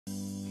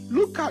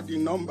Look at the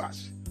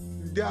numbers.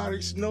 There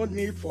is no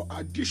need for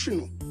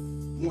additional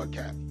more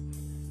cab.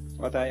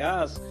 But I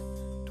ask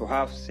to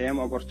have same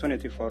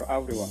opportunity for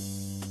everyone.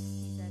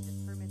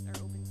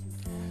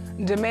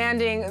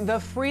 Demanding the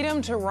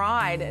freedom to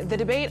ride, the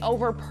debate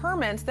over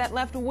permits that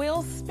left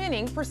wheels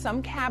spinning for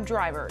some cab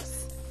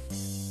drivers.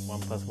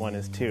 1 + 1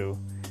 is 2.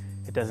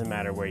 It doesn't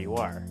matter where you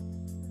are.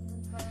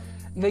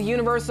 The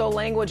universal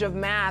language of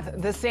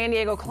math, the San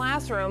Diego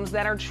classrooms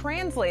that are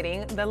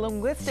translating the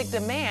linguistic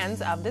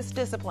demands of this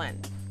discipline.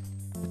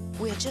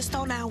 We're just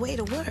on our way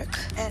to work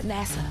at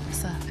NASA.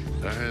 What's up?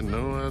 I had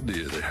no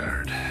idea they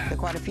hired. There are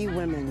quite a few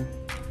women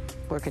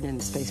working in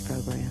the space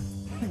program.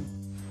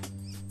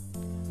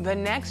 The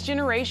next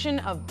generation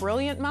of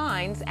brilliant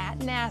minds at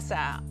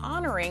NASA,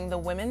 honoring the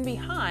women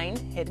behind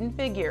Hidden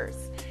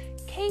Figures.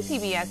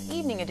 KPBS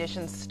Evening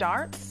Edition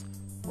starts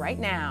right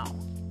now.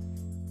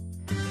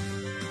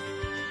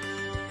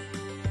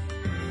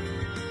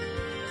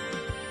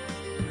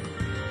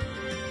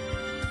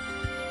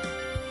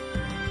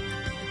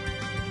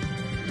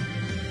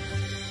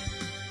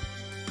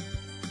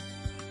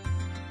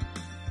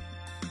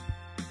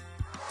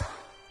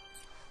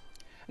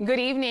 Good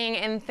evening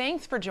and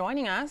thanks for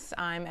joining us.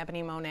 I'm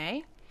Ebony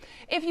Monet.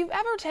 If you've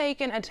ever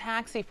taken a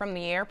taxi from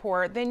the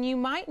airport, then you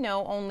might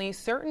know only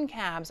certain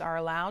cabs are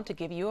allowed to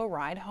give you a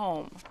ride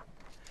home.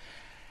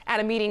 At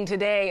a meeting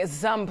today,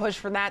 some push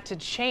for that to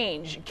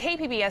change.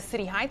 KPBS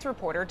City Heights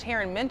reporter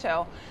Taryn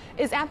Minto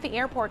is at the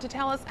airport to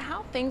tell us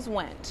how things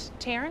went.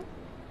 Taryn?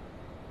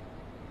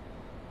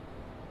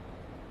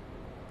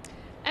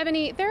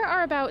 Ebony, there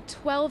are about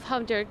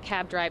 1,200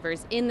 cab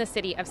drivers in the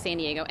city of San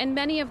Diego, and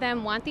many of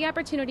them want the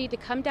opportunity to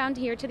come down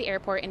here to the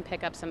airport and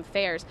pick up some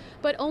fares.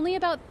 But only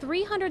about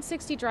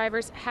 360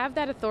 drivers have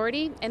that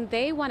authority, and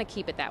they want to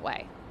keep it that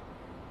way.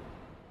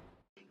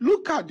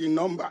 Look at the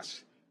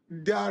numbers.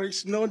 There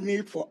is no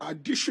need for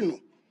additional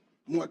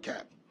more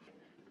cab.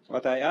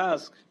 But I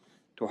ask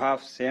to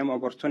have same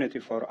opportunity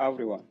for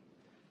everyone.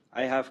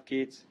 I have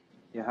kids.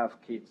 You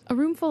have kids. A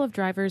room full of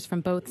drivers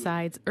from both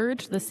sides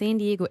urged the San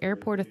Diego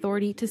Airport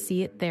Authority to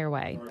see it their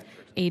way.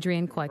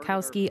 Adrian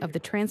Kwiatkowski of the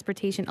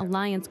Transportation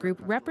Alliance Group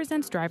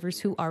represents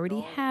drivers who already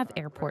have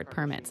airport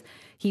permits.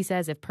 He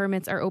says if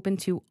permits are open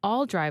to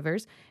all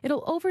drivers,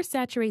 it'll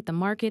oversaturate the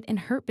market and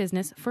hurt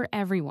business for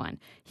everyone.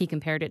 He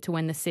compared it to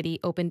when the city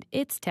opened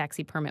its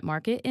taxi permit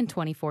market in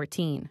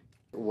 2014.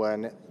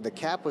 When the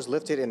cap was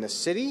lifted in the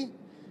city,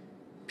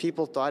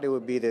 people thought it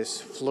would be this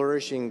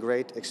flourishing,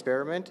 great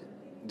experiment.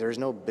 There's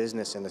no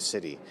business in the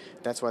city.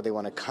 That's why they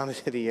want to come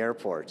to the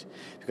airport,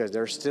 because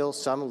there's still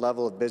some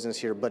level of business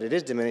here, but it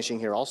is diminishing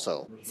here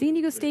also. San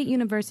Diego State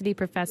University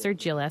professor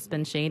Jill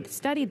Espenshade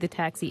studied the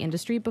taxi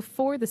industry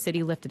before the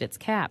city lifted its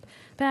cap.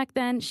 Back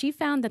then, she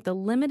found that the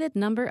limited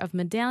number of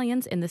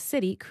medallions in the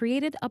city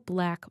created a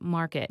black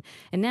market.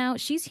 And now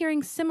she's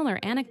hearing similar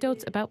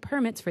anecdotes about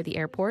permits for the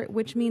airport,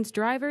 which means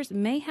drivers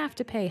may have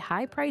to pay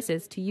high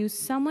prices to use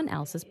someone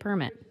else's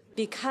permit.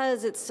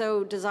 Because it's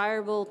so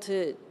desirable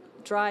to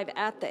drive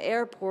at the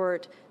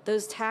airport,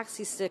 those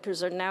taxi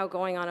stickers are now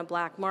going on a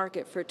black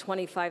market for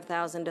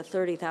 $25,000 to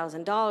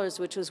 $30,000,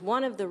 which was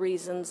one of the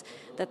reasons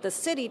that the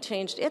city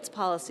changed its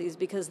policies,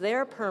 because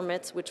their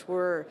permits, which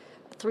were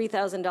a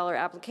 $3,000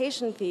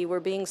 application fee, were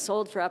being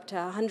sold for up to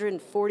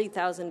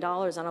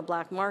 $140,000 on a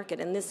black market,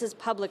 and this is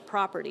public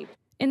property.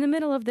 In the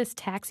middle of this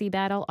taxi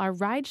battle are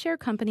rideshare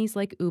companies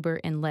like Uber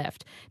and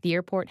Lyft. The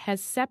airport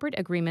has separate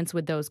agreements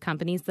with those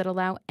companies that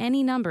allow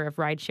any number of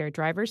rideshare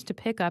drivers to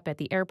pick up at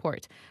the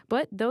airport.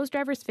 But those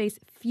drivers face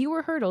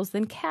fewer hurdles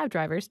than cab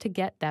drivers to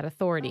get that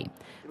authority.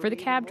 For the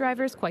cab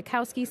drivers,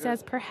 Kwiatkowski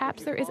says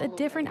perhaps there is a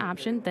different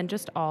option than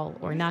just all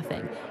or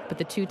nothing. But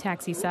the two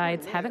taxi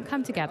sides haven't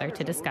come together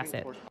to discuss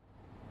it.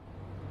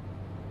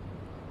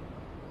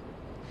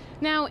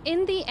 Now,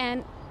 in the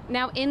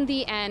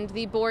end,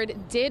 the board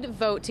did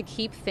vote to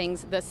keep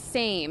things the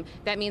same.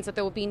 That means that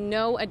there will be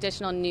no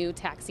additional new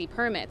taxi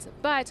permits.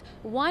 But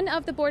one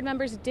of the board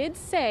members did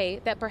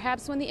say that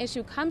perhaps when the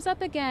issue comes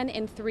up again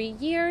in 3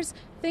 years,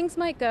 things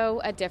might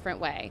go a different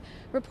way.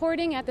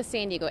 Reporting at the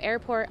San Diego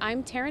Airport,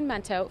 I'm Taryn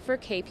Minto for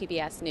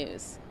KPBS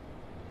News.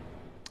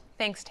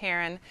 Thanks,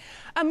 Taryn.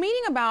 A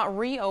meeting about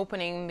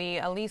reopening the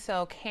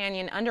Aliso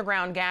Canyon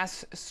underground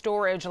gas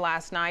storage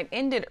last night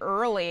ended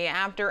early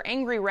after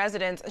angry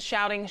residents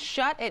shouting,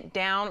 "Shut it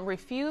down,"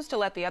 refused to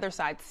let the other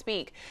side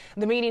speak.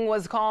 The meeting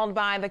was called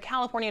by the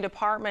California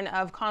Department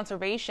of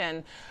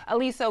Conservation.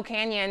 Aliso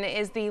Canyon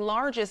is the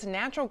largest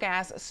natural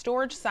gas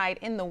storage site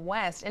in the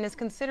West and is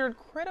considered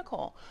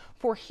critical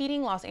for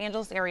heating Los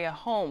Angeles area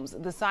homes.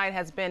 The site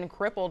has been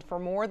crippled for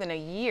more than a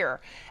year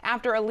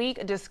after a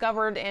leak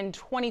discovered in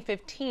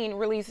 2015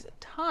 released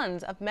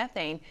tons of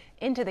methane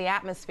into the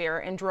atmosphere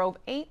and drove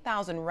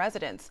 8,000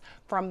 residents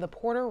from the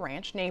Porter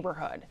Ranch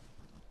neighborhood.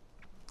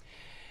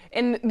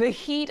 In the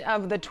heat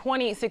of the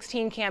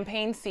 2016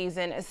 campaign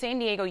season, San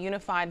Diego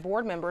Unified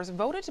board members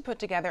voted to put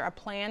together a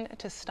plan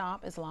to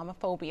stop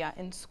Islamophobia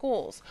in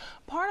schools.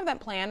 Part of that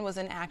plan was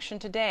in action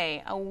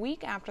today, a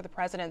week after the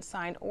president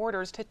signed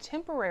orders to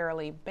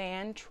temporarily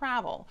ban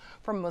travel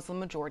from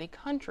Muslim-majority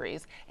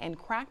countries and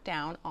crack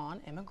down on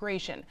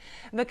immigration.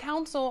 The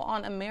Council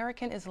on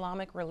American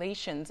Islamic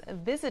Relations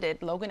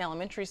visited Logan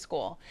Elementary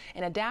School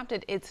and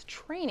adapted its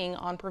training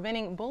on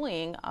preventing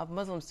bullying of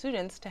Muslim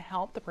students to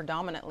help the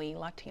predominantly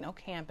Latino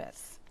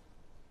campus.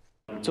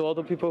 To all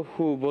the people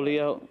who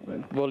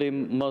bully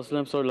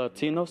Muslims or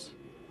Latinos,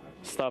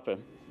 stop it.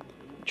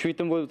 Treat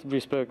them with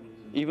respect.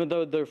 Even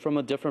though they're from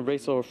a different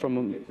race or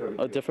from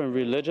a different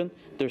religion,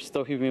 they're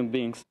still human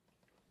beings.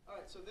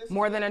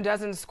 More than a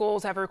dozen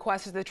schools have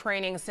requested the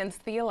training since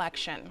the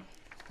election.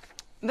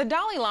 The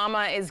Dalai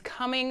Lama is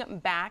coming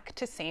back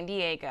to San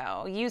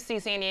Diego. UC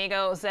San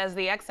Diego says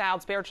the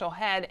exiled spiritual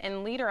head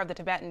and leader of the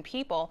Tibetan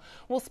people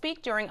will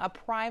speak during a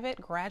private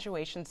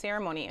graduation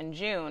ceremony in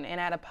June and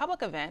at a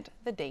public event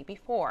the day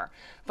before.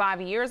 5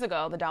 years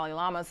ago, the Dalai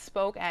Lama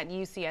spoke at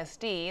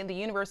UCSD, the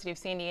University of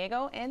San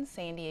Diego, and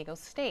San Diego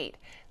State.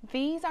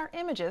 These are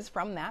images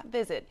from that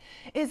visit.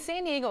 His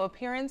San Diego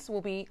appearance will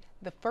be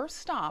the first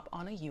stop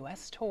on a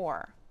U.S.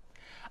 tour.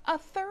 A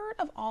third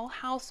of all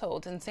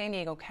households in San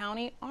Diego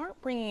County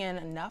aren't bringing in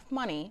enough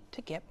money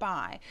to get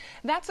by.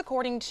 That's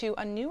according to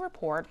a new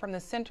report from the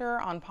Center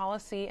on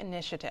Policy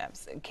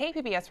Initiatives.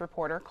 KPBS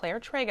reporter Claire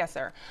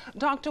Tragesser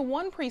talked to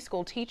one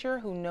preschool teacher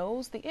who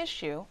knows the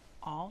issue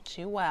all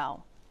too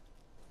well.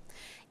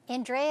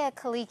 Andrea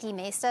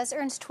Kaliki-Mestas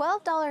earns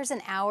 $12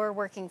 an hour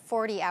working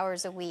 40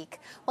 hours a week.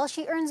 While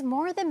she earns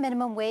more than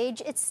minimum wage,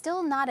 it's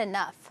still not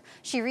enough.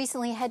 She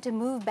recently had to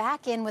move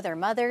back in with her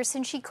mother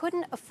since she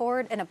couldn't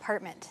afford an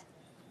apartment.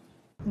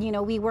 You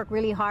know, we work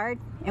really hard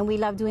and we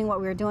love doing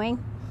what we're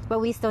doing, but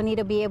we still need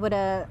to be able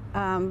to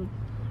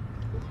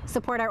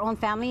support our own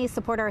family,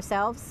 support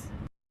ourselves.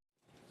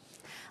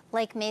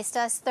 Like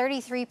Mestas,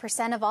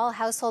 33% of all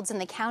households in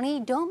the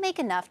county don't make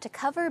enough to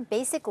cover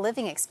basic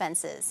living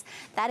expenses.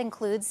 That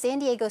includes San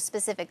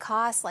Diego-specific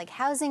costs like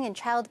housing and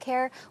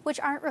childcare, which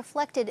aren't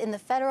reflected in the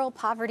federal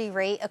poverty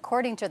rate,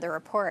 according to the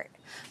report.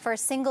 For a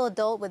single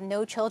adult with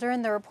no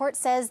children, the report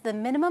says the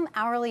minimum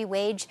hourly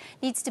wage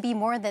needs to be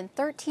more than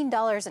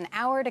 $13 an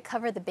hour to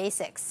cover the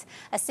basics.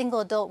 A single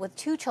adult with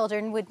 2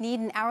 children would need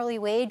an hourly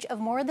wage of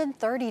more than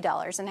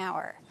 $30 an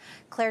hour.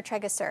 Claire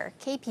Tragesser,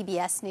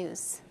 KPBS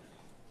News.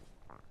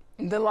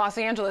 The Los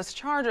Angeles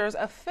Chargers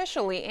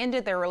officially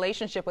ended their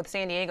relationship with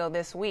San Diego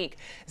this week,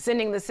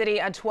 sending the city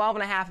a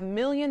 $12.5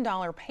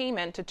 million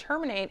payment to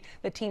terminate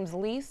the team's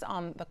lease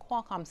on the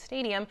Qualcomm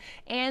Stadium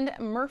and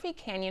Murphy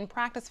Canyon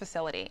practice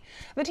facility.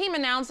 The team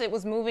announced it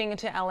was moving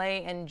to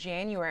LA in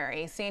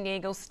January. San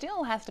Diego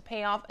still has to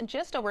pay off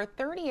just over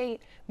 $38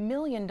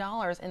 million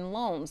in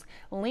loans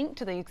linked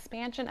to the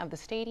expansion of the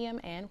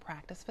stadium and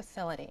practice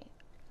facility.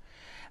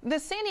 The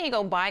San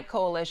Diego Bike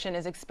Coalition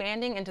is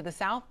expanding into the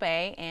South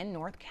Bay and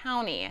North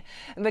County.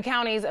 The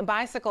county's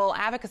bicycle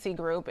advocacy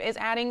group is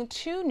adding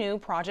 2 new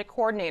project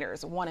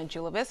coordinators, one in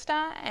Chula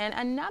Vista and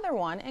another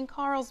one in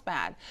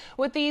Carlsbad.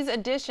 With these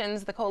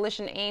additions, the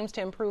coalition aims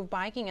to improve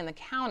biking in the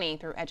county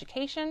through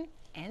education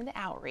and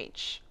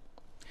outreach.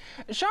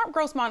 Sharp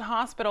Grossmont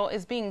Hospital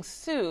is being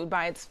sued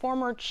by its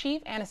former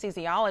chief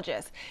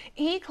anesthesiologist.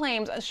 He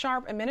claims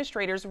Sharp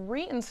administrators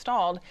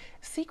reinstalled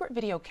secret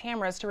video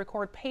cameras to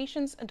record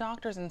patients,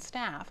 doctors, and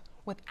staff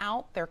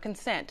without their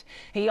consent.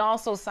 He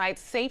also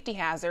cites safety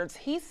hazards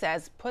he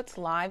says puts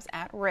lives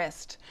at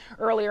risk.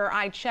 Earlier,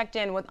 I checked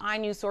in with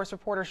iNews Source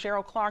reporter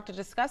Cheryl Clark to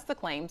discuss the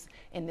claims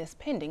in this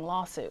pending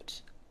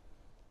lawsuit.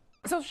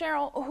 So,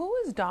 Cheryl, who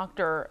is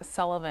Dr.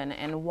 Sullivan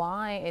and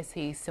why is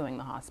he suing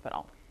the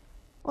hospital?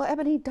 Well,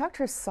 Ebony,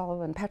 Dr.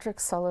 Sullivan, Patrick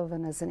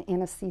Sullivan, is an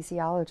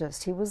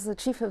anesthesiologist. He was the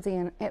chief of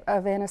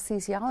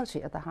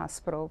anesthesiology at the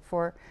hospital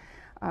for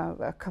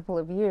a couple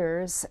of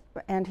years,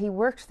 and he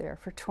worked there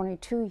for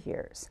 22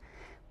 years.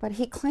 But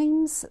he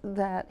claims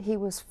that he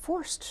was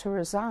forced to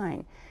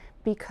resign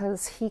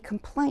because he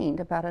complained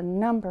about a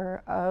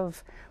number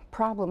of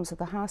problems at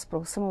the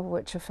hospital, some of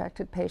which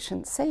affected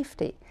patient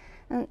safety.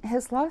 And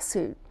his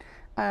lawsuit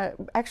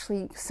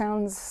actually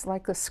sounds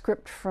like a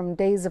script from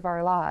Days of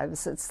Our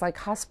Lives. It's like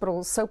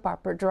hospital soap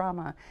opera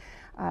drama.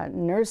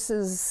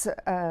 Nurses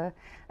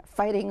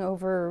fighting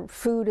over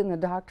food in the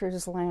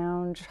doctor's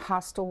lounge,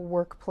 hostile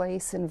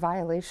workplace in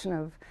violation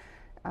of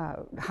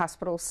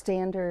hospital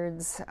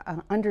standards,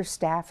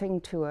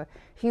 understaffing to a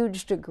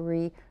huge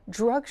degree,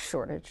 drug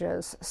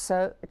shortages,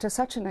 so to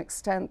such an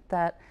extent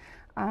that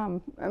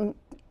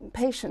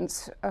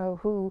patients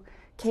who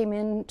came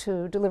in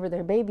to deliver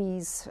their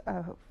babies,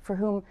 for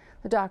whom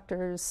the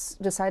doctors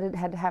decided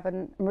had to have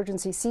an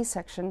emergency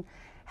C-section,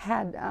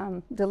 had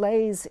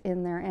delays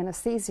in their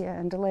anesthesia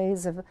and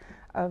delays of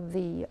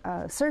the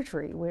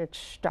surgery,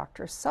 which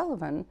Dr.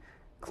 Sullivan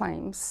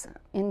claims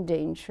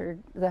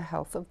endangered the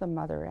health of the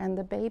mother and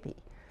the baby.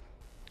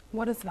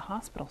 What does the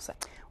hospital say?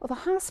 Well, the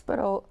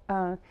hospital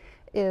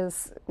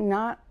is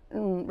not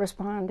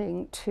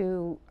responding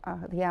to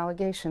the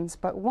allegations,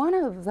 but one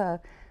of the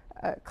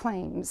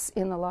claims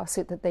in the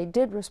lawsuit that they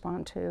did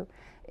respond to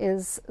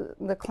is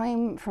the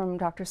claim from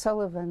Dr.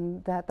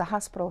 Sullivan that the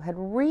hospital had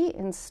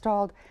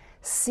reinstalled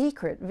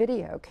secret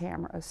video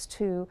cameras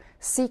to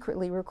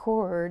secretly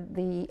record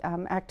the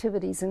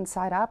activities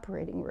inside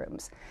operating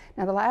rooms.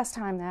 Now, the last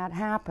time that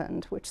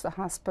happened, which the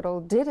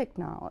hospital did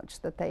acknowledge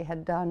that they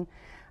had done,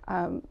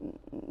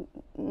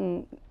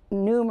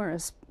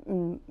 numerous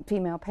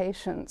female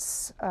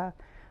patients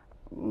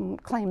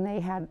claim they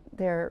had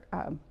their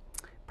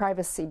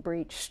privacy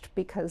breached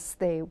because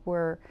they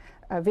were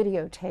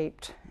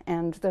videotaped,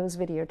 and those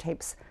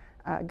videotapes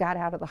got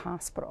out of the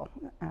hospital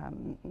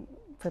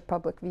for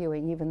public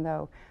viewing, even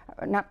though,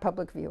 not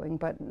public viewing,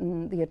 but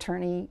the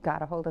attorney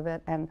got a hold of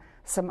it and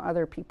some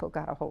other people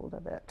got a hold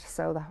of it.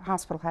 So the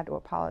hospital had to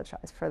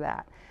apologize for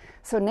that.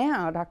 So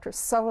now Dr.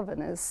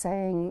 Sullivan is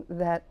saying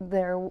that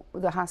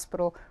the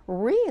hospital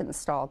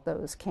reinstalled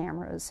those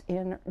cameras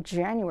in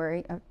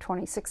January of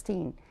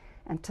 2016.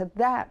 And to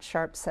that,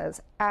 Sharp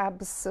says,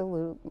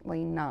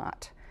 absolutely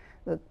not.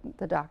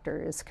 The doctor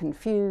is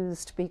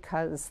confused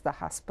because the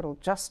hospital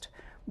just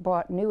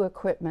bought new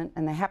equipment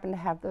and they happen to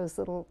have those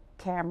little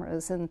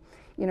cameras and,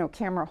 you know,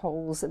 camera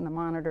holes in the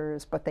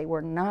monitors, but they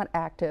were not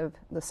active.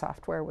 The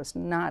software was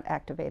not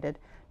activated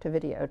to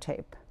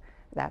videotape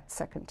that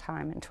second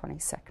time in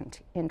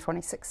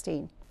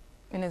 2016.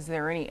 And is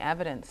there any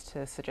evidence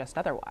to suggest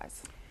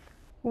otherwise?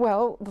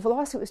 Well, the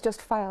lawsuit was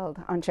just filed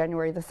on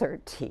January the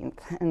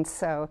 13th, and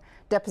so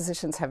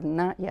depositions have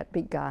not yet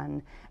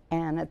begun.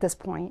 And at this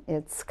point,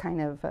 it's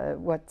kind of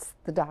what's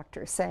the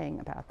doctor saying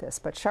about this.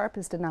 But Sharp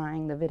is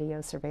denying the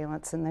video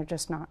surveillance, and they're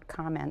just not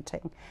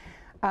commenting.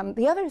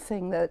 The other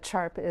thing that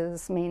Sharp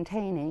is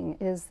maintaining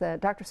is that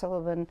Dr.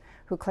 Sullivan,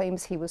 who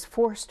claims he was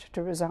forced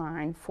to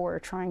resign for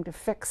trying to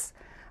fix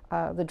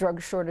the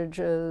drug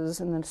shortages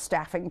and the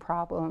staffing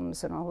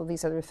problems and all of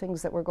these other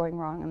things that were going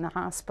wrong in the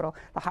hospital,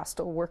 the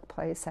hostile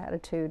workplace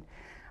attitude.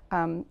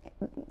 The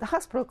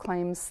hospital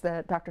claims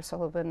that Dr.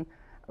 Sullivan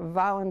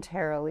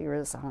voluntarily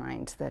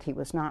resigned, that he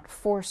was not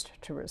forced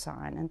to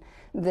resign, and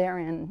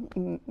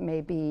therein may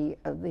be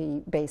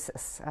the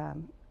basis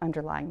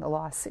underlying the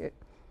lawsuit.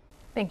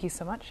 Thank you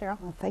so much, Cheryl.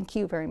 Well, thank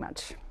you very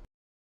much.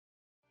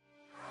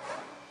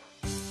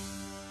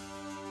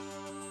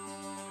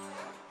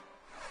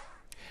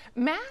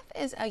 Math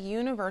is a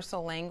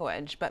universal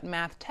language, but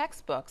math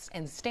textbooks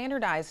and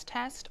standardized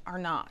tests are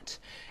not.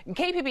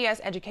 KPBS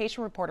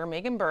education reporter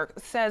Megan Burke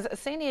says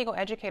San Diego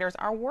educators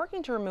are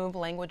working to remove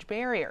language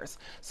barriers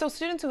so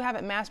students who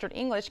haven't mastered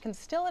English can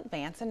still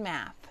advance in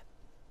math.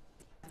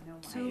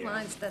 Two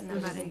lines that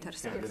never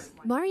intersect.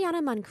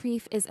 Mariana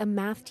Moncrief is a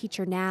math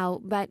teacher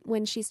now, but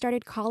when she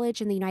started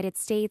college in the United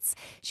States,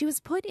 she was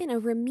put in a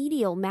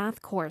remedial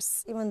math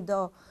course. Even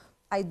though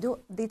I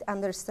did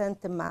understand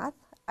the math,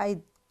 I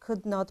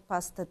could not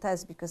pass the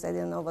test because I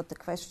didn't know what the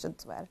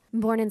questions were.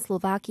 Born in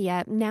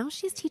Slovakia, now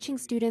she's teaching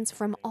students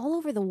from all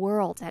over the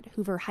world at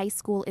Hoover High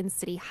School in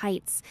City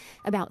Heights.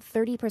 About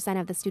 30%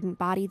 of the student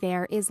body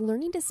there is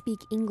learning to speak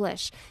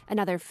English.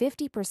 Another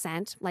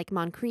 50%, like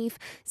Moncrief,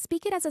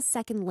 speak it as a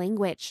second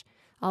language.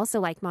 Also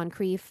like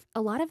Moncrief,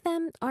 a lot of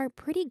them are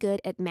pretty good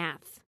at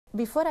math.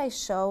 Before I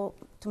show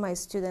to my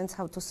students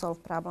how to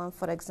solve problems,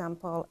 for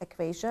example,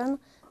 equation,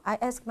 I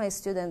ask my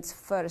students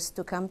first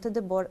to come to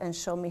the board and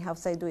show me how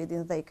they do it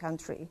in their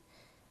country.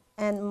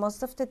 And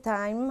most of the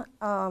time,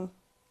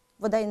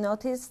 what I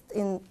noticed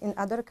in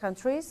other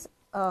countries,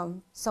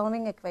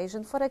 solving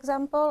equation, for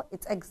example,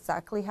 it's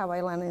exactly how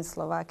I learned in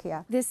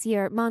Slovakia. This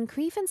year,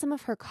 Moncrief and some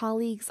of her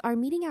colleagues are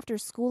meeting after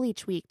school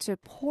each week to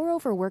pore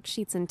over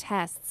worksheets and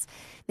tests.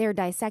 They're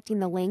dissecting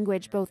the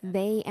language both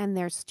they and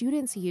their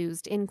students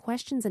used in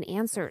questions and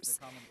answers.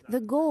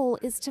 The goal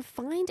is to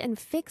find and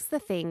fix the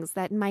things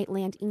that might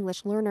land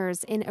English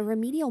learners in a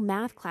remedial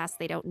math class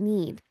they don't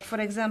need.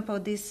 For example,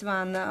 this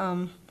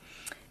one,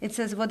 it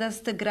says, what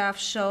does the graph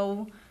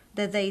show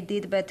that they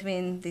did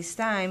between this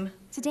time?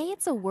 Today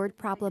it's a word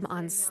problem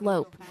on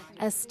slope.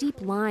 A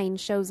steep line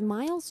shows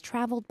miles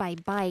traveled by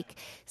bike.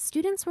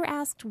 Students were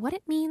asked what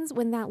it means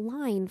when that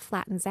line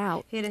flattens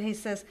out. Here he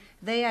says,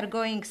 they are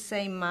going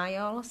same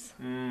miles.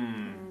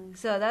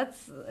 So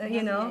that's,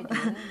 you know.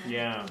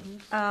 Yeah.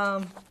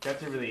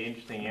 That's a really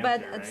interesting answer,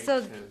 but right?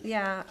 So,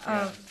 yeah.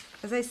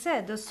 As I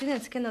said, those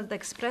students cannot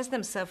express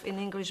themselves in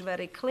English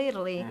very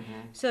clearly.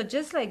 So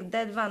just like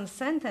that one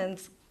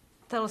sentence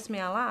tells me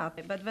a lot.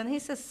 But when he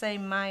says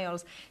same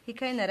miles, he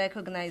kind of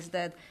recognized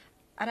that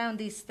around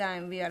this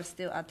time we are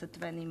still at the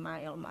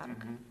 20-mile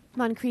mark.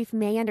 Moncrief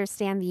may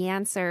understand the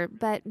answer,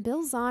 but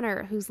Bill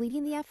Zahner, who's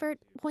leading the effort,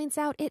 points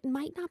out it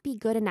might not be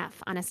good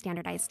enough on a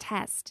standardized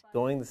test.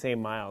 Going the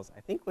same miles,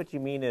 I think what you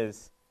mean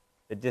is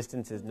the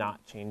distance is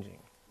not changing,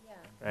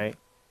 right?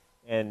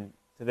 And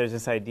so there's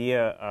this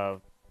idea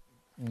of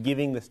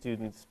giving the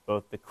students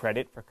both the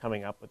credit for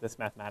coming up with this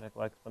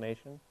mathematical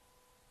explanation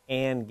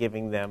and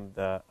giving them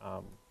the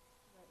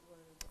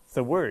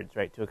words,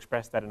 right, to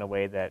express that in a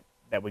way that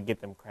would get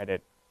them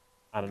credit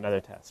on another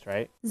test,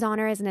 right?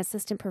 Zahner is an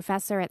assistant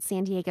professor at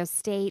San Diego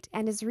State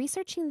and is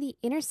researching the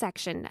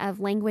intersection of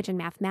language and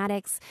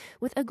mathematics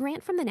with a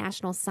grant from the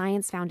National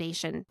Science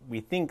Foundation.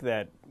 We think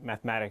that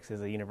mathematics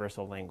is a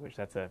universal language.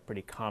 That's a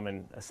pretty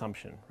common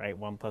assumption, right?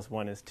 1 +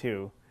 1 is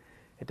 2.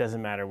 It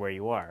doesn't matter where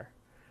you are.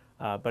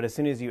 But as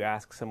soon as you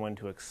ask someone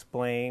to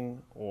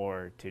explain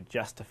or to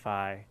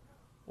justify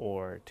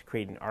or to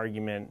create an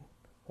argument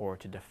or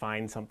to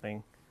define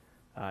something,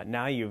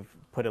 now you've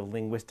put a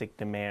linguistic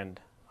demand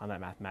on that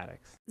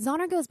mathematics.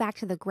 Zahner goes back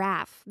to the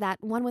graph,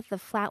 that one with the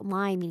flat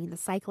line meaning the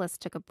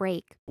cyclist took a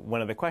break.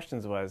 One of the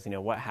questions was,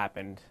 what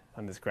happened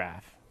on this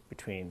graph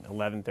between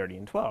 11:30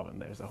 and 12, and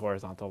there's a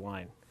horizontal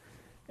line.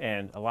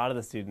 And a lot of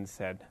the students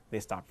said they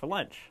stopped for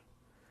lunch.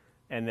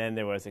 And then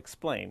there was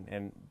explain,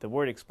 and the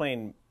word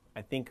explain,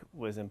 I think,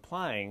 was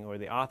implying, or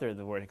the author of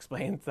the word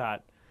explain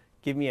thought,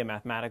 give me a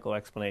mathematical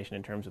explanation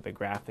in terms of the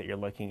graph that you're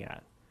looking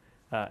at.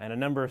 And a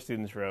number of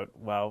students wrote,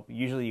 well,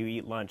 usually you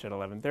eat lunch at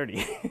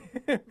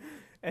 11:30.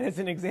 And it's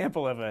an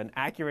example of an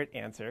accurate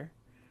answer,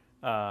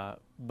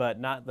 but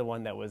not the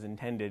one that was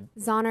intended.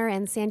 Zahner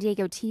and San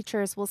Diego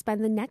teachers will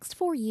spend the next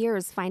 4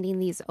 years finding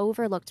these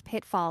overlooked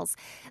pitfalls.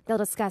 They'll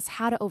discuss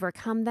how to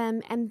overcome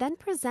them and then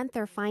present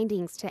their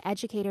findings to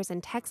educators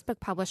and textbook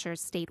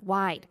publishers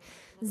statewide.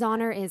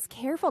 Zahner is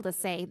careful to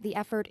say the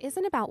effort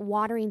isn't about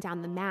watering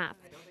down the math.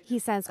 He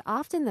says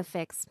often the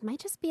fix might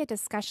just be a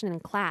discussion in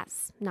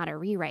class, not a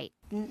rewrite.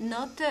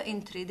 Not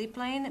in 3D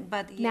plane,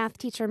 but... Math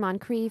teacher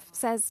Moncrief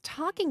says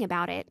talking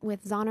about it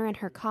with Zahner and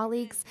her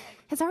colleagues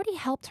has already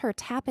helped her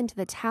tap into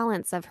the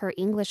talents of her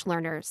English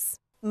learners.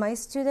 My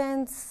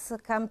students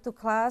come to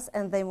class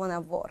and they want to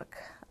work.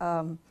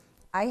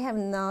 I have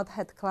not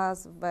had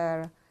class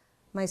where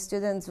my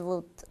students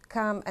would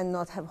come and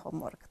not have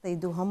homework. They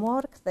do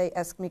homework, they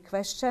ask me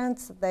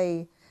questions,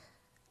 it's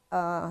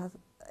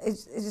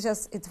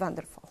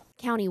wonderful.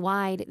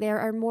 Countywide, there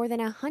are more than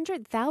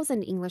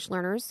 100,000 English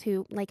learners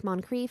who, like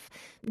Moncrief,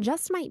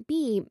 just might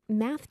be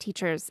math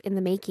teachers in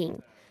the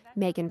making.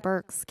 Megan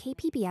Burks,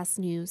 KPBS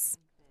News.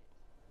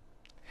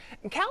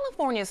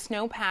 California's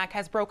snowpack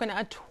has broken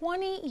a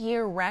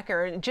 20-year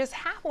record just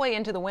halfway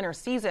into the winter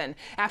season.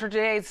 After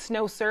today's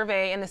snow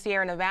survey in the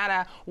Sierra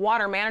Nevada,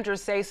 water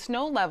managers say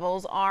snow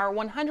levels are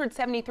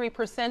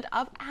 173%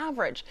 of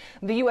average.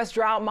 The U.S.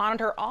 Drought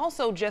Monitor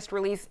also just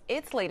released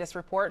its latest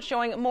report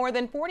showing more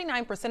than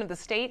 49% of the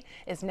state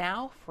is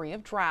now free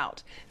of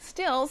drought.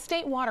 Still,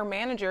 state water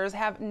managers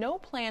have no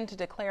plan to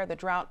declare the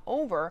drought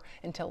over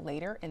until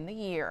later in the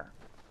year.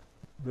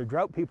 The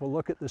drought people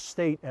look at the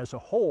state as a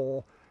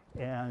whole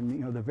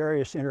and the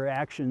various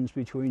interactions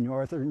between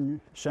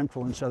northern,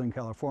 central, and southern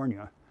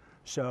California.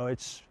 So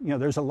it's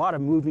there's a lot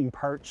of moving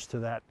parts to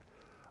that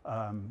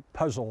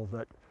puzzle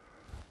that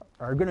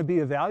are going to be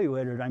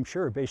evaluated, I'm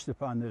sure, based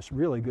upon this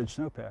really good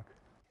snowpack.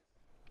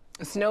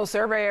 Snow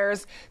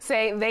surveyors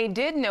say they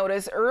did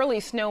notice early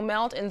snow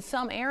melt in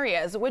some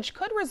areas, which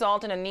could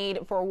result in a need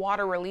for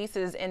water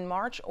releases in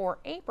March or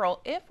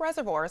April if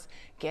reservoirs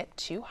get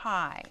too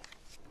high.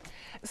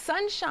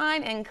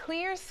 Sunshine and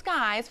clear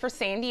skies for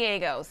San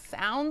Diego.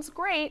 Sounds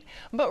great,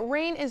 but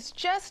rain is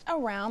just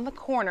around the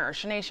corner.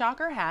 Shanae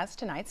Shocker has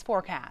tonight's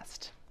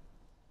forecast.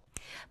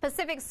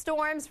 Pacific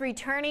storms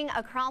returning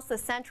across the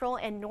central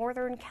and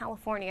northern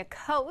California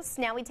coast.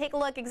 Now we take a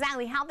look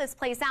exactly how this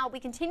plays out.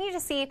 We continue to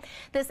see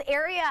this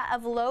area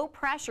of low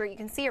pressure. You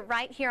can see it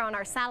right here on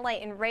our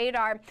satellite and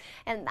radar,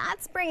 and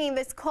that's bringing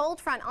this cold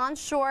front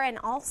onshore and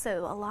also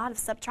a lot of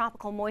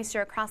subtropical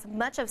moisture across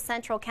much of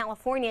central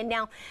California.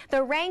 Now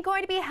the rain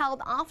going to be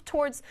held off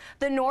towards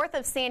the north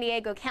of San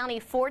Diego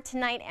County for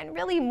tonight and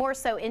really more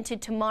so into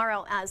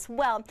tomorrow as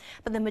well.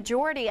 But the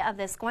majority of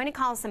this going to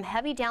cause some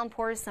heavy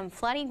downpours, some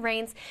flooding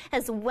rains,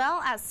 as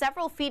well as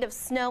several feet of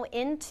snow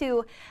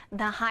into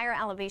the higher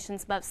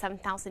elevations above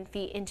 7,000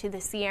 feet into the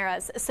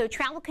Sierras. So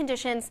travel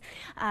conditions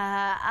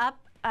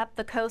up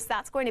the coast,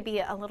 that's going to be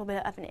a little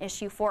bit of an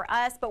issue for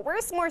us, but we're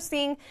more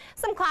seeing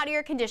some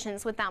cloudier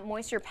conditions with that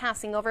moisture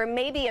passing over,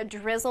 maybe a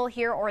drizzle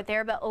here or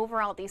there, but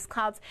overall these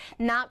clouds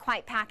not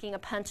quite packing a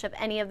punch of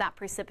any of that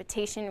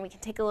precipitation. We can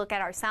take a look at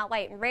our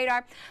satellite and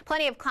radar.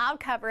 Plenty of cloud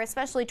cover,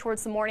 especially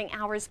towards the morning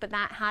hours, but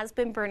that has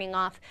been burning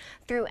off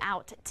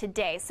throughout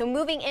today. So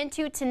moving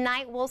into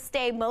tonight, we'll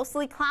stay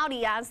mostly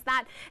cloudy as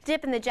that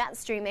dip in the jet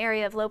stream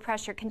area of low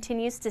pressure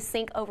continues to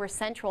sink over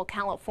central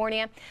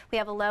California. We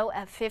have a low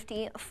of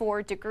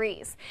 54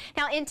 degrees.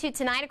 Now into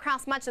tonight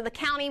across much of the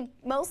county,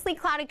 mostly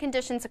cloudy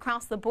conditions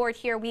across the board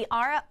here. We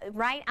are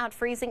right out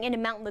freezing into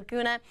Mount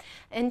Laguna,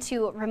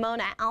 into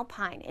Ramona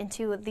Alpine,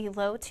 into the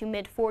low to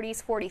mid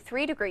 40s,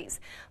 43 degrees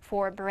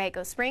for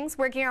Borrego Springs.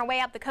 Working our way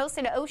up the coast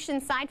into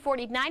Oceanside,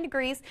 49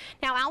 degrees.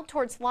 Now out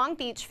towards Long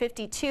Beach,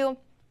 52.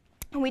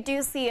 We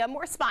do see a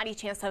more spotty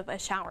chance of a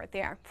shower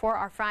there for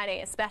our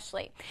Friday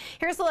especially.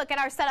 Here's a look at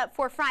our setup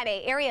for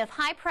Friday. Area of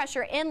high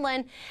pressure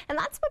inland, and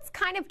that's what's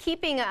kind of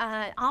keeping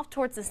off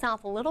towards the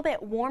south. A little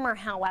bit warmer,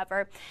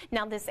 however.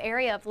 Now this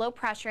area of low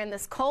pressure and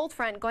this cold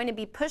front going to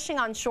be pushing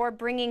on shore,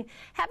 bringing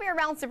heavier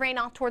amounts of rain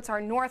off towards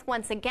our north.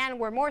 Once again,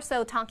 we're more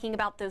so talking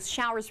about those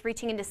showers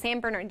reaching into San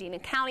Bernardino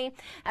County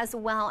as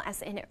well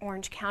as in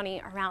Orange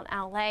County around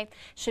LA.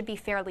 Should be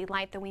fairly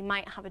light, though we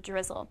might have a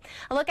drizzle.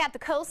 A look at the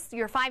coast,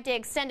 your 5-day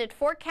extended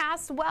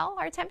forecast. Well,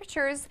 our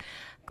temperatures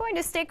going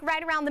to stick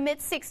right around the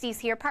mid-60s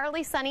here.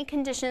 Partly sunny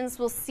conditions.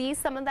 We'll see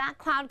some of that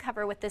cloud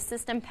cover with this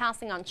system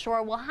passing on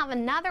shore. We'll have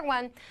another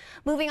one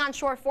moving on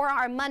shore for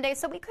our Monday,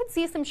 so we could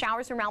see some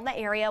showers around the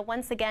area.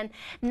 Once again,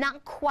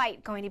 not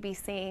quite going to be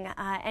seeing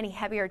any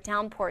heavier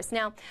downpours.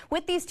 Now,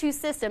 with these two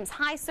systems,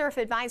 high surf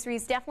advisory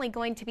is definitely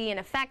going to be in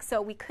effect,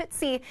 so we could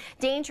see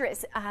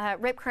dangerous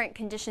rip current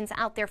conditions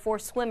out there for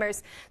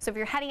swimmers. So if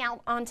you're heading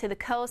out onto the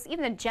coast,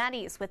 even the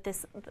jetties with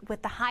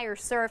the higher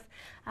surf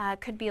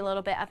could be a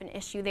little bit of an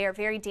issue there.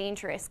 Very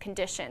dangerous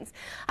conditions.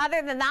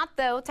 Other than that,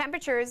 though,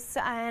 temperatures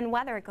and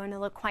weather are going to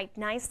look quite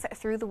nice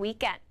through the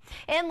weekend.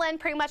 Inland,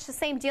 pretty much the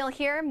same deal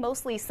here.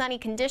 Mostly sunny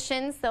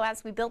conditions, though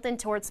as we build in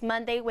towards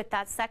Monday with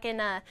that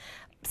second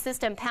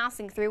system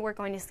passing through, we're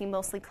going to see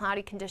mostly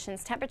cloudy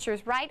conditions.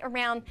 Temperatures right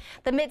around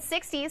the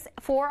mid-60s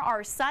for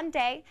our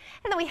Sunday.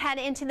 And then we head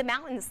into the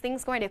mountains.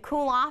 Things going to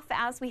cool off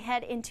as we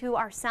head into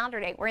our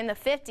Saturday. We're in the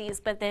 50s,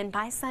 but then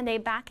by Sunday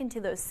back into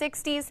those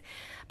 60s.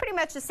 Pretty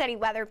much a steady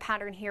weather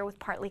pattern here with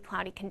partly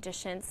cloudy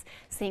conditions,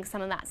 seeing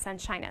some of that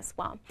sunshine as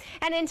well.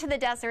 And into the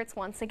deserts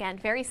once again,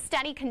 very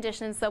steady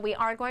conditions, though we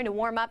are going to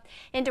warm up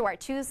into our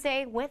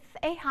Tuesday with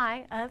a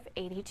high of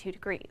 82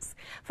 degrees.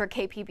 For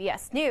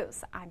KPBS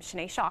News, I'm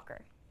Shanae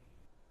Shocker.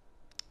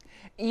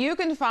 You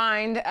can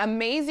find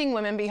amazing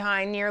women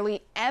behind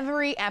nearly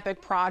every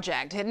epic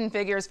project. Hidden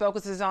Figures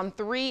focuses on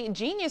 3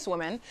 genius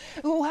women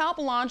who help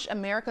launch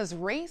America's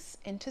race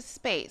into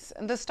space.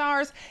 The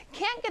stars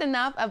can't get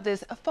enough of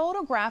this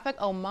photographic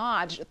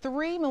homage.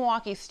 3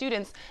 Milwaukee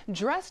students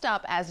dressed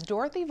up as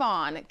Dorothy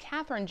Vaughan,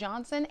 Katherine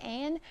Johnson,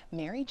 and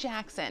Mary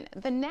Jackson,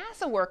 the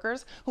NASA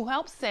workers who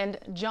helped send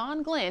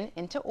John Glenn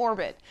into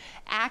orbit.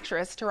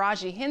 Actress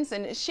Taraji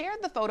Henson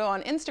shared the photo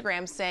on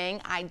Instagram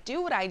saying, "I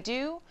do what I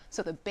do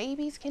so the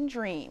babies can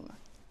dream."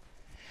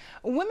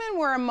 Women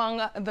were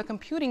among the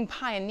computing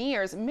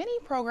pioneers. Many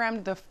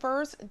programmed the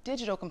first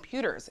digital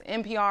computers.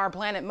 NPR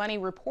Planet Money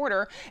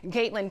reporter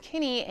Caitlin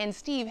Kinney and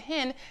Steve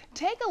Henn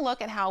take a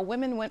look at how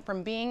women went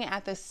from being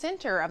at the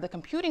center of the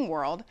computing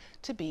world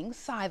to being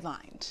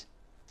sidelined.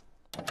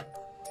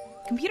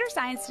 Computer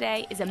science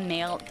today is a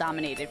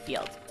male-dominated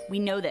field. We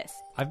know this.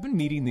 I've been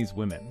meeting these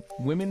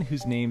women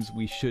whose names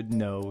we should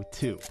know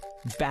too.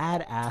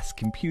 Badass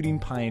computing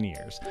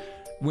pioneers.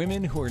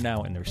 Women who are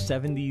now in their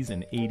 70s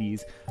and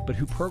 80s, but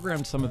who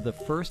programmed some of the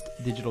first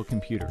digital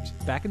computers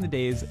back in the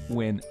days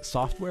when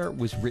software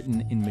was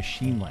written in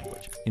machine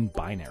language, in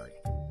binary.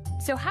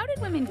 So how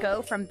did women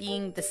go from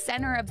being the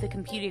center of the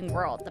computing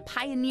world, the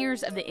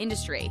pioneers of the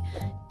industry,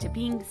 to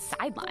being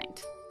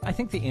sidelined? I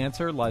think the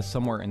answer lies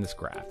somewhere in this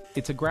graph.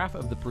 It's a graph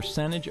of the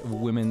percentage of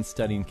women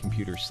studying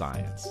computer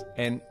science,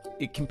 and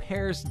it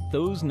compares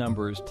those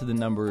numbers to the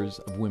numbers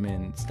of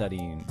women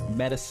studying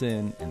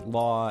medicine and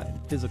law and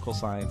physical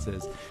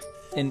sciences.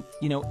 And,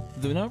 you know,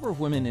 the number of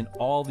women in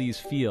all these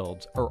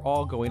fields are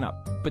all going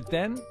up. But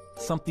then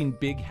something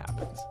big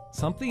happens,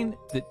 something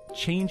that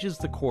changes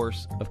the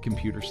course of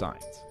computer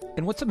science.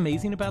 And what's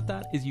amazing about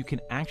that is you can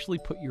actually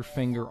put your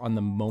finger on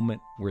the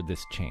moment where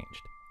this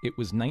changed. It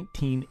was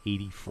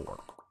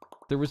 1984.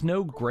 There was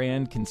no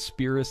grand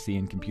conspiracy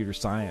in computer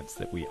science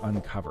that we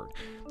uncovered.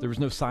 There was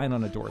no sign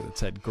on a door that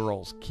said,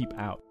 "Girls, keep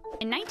out."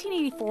 In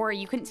 1984,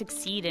 you couldn't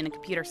succeed in a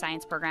computer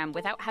science program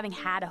without having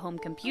had a home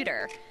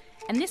computer.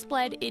 And this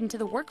bled into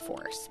the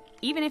workforce.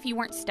 Even if you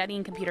weren't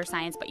studying computer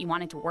science but you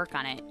wanted to work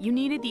on it, you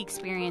needed the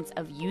experience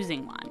of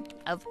using one,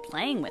 of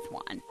playing with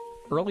one.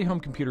 Early home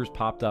computers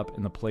popped up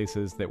in the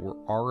places that were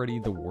already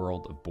the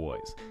world of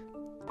boys.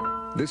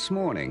 This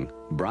morning,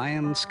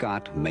 Brian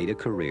Scott made a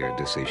career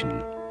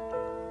decision.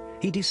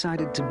 He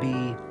decided to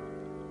be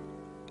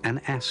an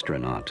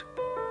astronaut.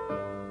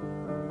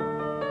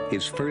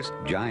 His first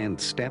giant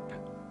step,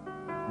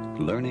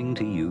 learning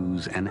to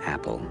use an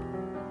apple.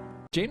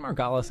 Jane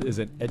Margolis is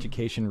an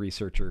education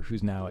researcher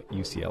who's now at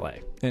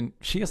UCLA, and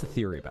she has a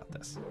theory about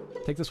this.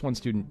 Take this one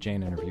student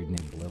Jane interviewed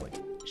named Lily.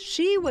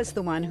 She was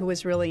the one who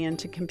was really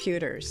into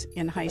computers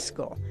in high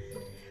school.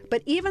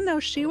 But even though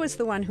she was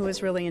the one who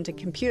was really into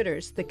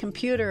computers, the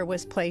computer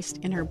was placed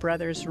in her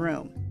brother's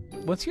room.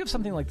 Once you have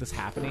something like this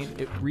happening,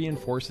 it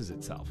reinforces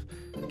itself.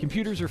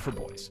 Computers are for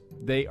boys.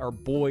 They are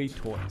boy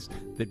toys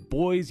that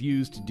boys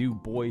use to do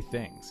boy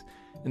things.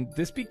 And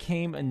this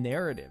became a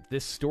narrative,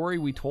 this story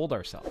we told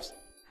ourselves.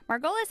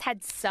 Margolis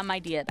had some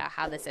idea about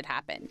how this had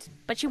happened,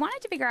 but she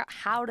wanted to figure out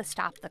how to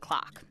stop the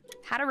clock,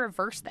 how to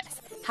reverse this,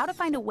 how to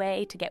find a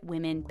way to get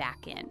women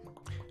back in.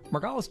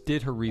 Margolis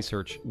did her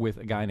research with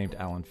a guy named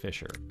Alan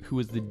Fisher, who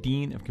was the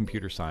dean of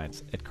computer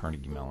science at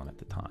Carnegie Mellon at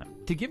the time.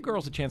 To give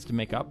girls a chance to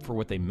make up for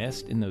what they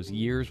missed in those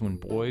years when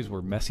boys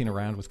were messing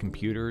around with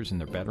computers in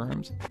their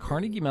bedrooms,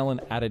 Carnegie Mellon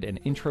added an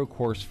intro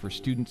course for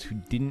students who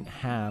didn't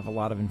have a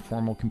lot of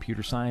informal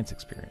computer science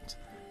experience.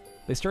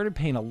 They started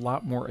paying a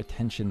lot more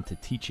attention to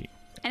teaching.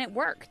 And it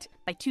worked.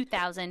 By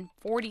 2000,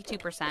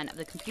 42% of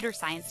the computer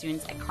science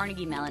students at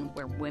Carnegie Mellon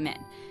were women.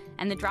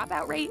 And the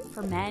dropout rate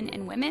for men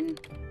and women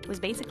was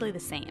basically the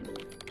same.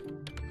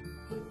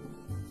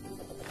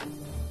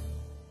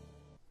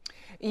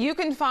 You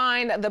can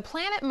find the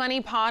Planet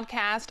Money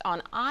podcast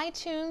on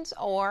iTunes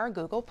or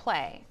Google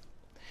Play.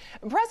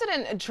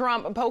 President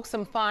Trump poked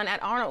some fun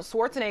at Arnold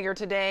Schwarzenegger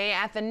today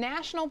at the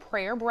National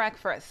Prayer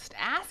Breakfast,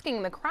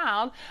 asking the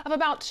crowd of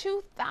about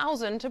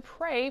 2,000 to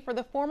pray for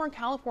the former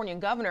California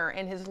governor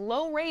and his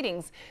low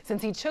ratings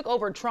since he took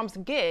over Trump's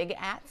gig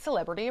at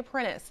Celebrity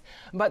Apprentice.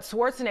 But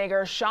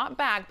Schwarzenegger shot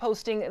back,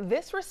 posting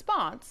this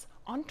response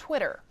on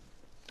Twitter.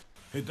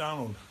 Hey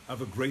Donald, I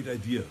have a great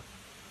idea.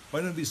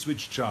 Why don't we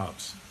switch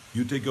jobs?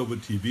 You take over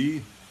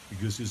TV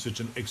because you're such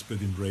an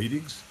expert in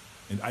ratings,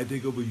 and I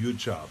take over your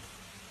job.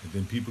 And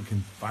then people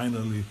can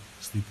finally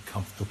sleep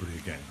comfortably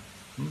again.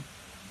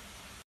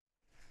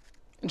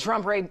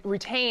 Trump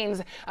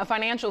retains a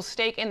financial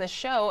stake in the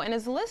show and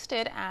is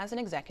listed as an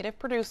executive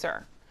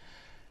producer.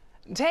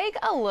 Take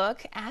a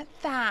look at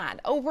that.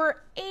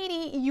 Over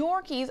 80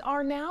 Yorkies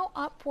are now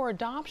up for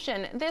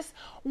adoption. This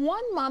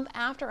 1 month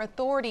after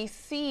authorities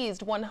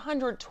seized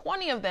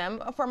 120 of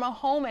them from a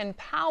home in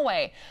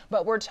Poway.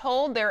 But we're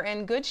told they're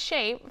in good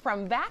shape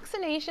from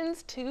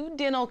vaccinations to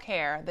dental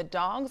care. The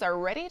dogs are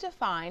ready to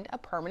find a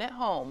permanent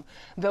home.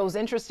 Those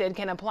interested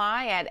can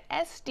apply at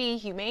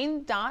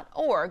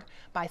sdhumane.org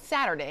by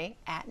Saturday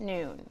at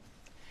noon.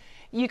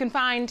 You can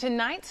find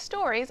tonight's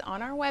stories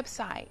on our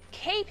website,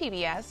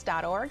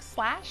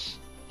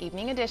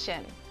 kpbs.org/evening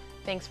edition.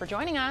 Thanks for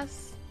joining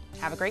us.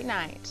 Have a great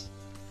night.